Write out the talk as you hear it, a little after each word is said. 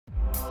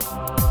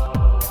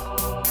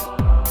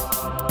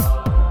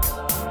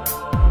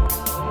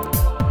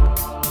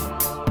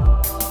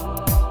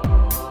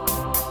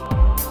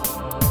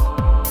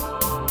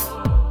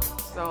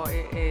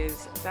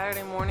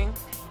morning,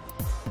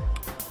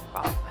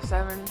 about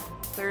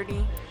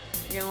 7:30.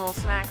 Getting little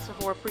snacks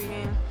before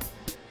pregame.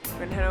 We're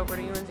gonna head over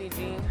to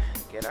UNCG,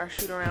 get our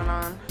shoot around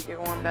on, get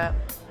warmed up,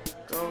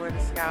 go over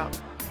to scout.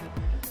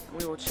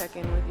 We will check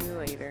in with you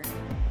later.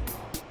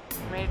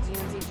 Made it to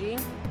UNCG.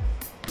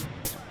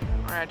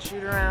 We're at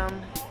shoot around,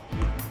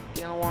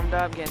 getting warmed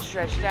up, getting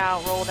stretched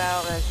out, rolled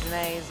out. That's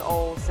Janae's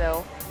old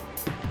self.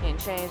 Getting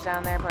changed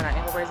down there, putting our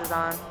ankle braces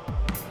on.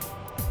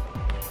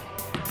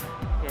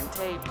 Getting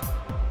taped.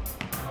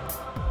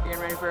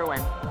 Getting ready for a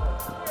win.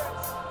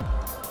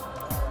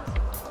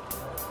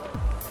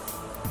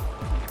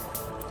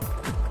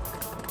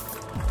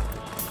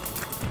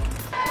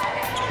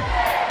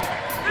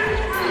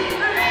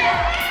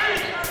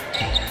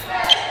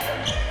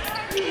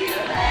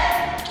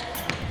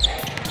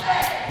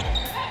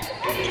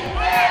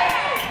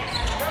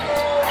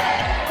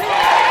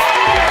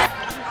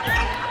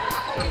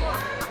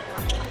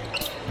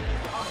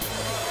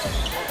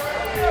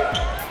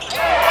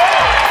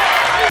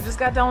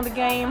 Got done with the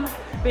game.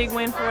 Big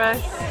win for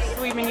us,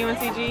 sweeping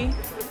UNCG.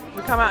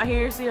 We come out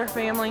here, see our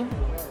family.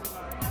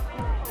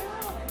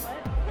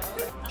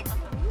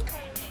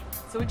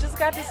 So we just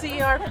got to see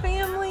our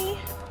family,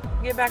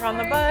 get back on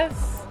the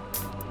bus,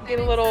 get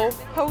a little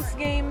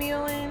post-game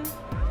meal in.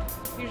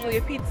 Usually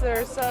a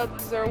pizza or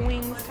subs or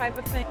wings type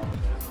of thing.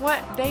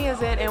 What day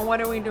is it and what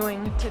are we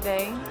doing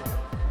today?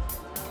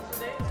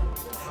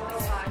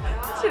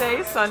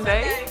 Today's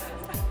Sunday.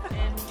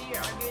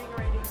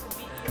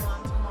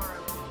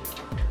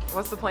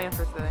 What's the plan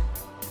for today?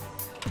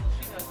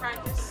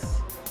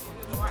 Practice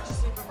and watch the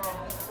Super Bowl.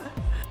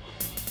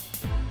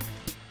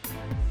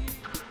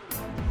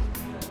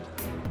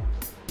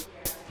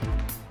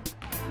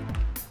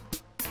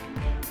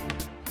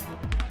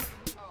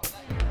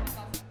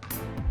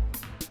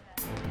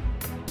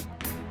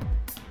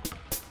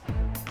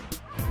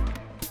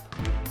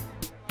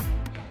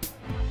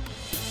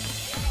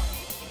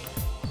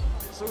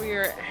 So we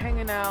are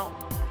hanging out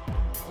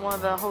in one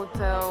of the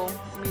hotel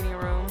meeting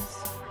rooms,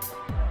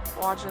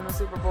 watching the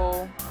Super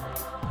Bowl,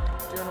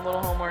 doing a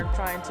little homework,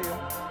 trying to.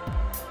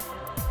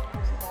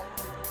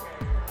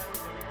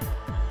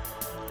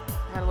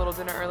 Had a little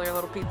dinner earlier, a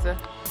little pizza.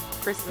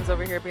 Kristen's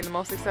over here being the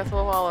most successful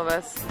of all of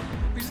us.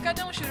 We just got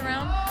done with shoot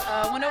around.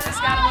 Went over to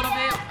scout a little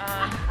bit,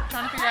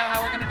 trying to figure out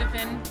how we're going to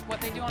defend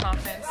what they do on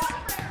offense.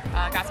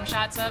 Got some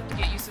shots up to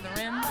get used to the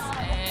rims,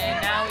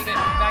 and now we get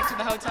back to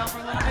the hotel for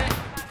a little bit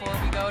before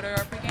we go to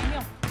our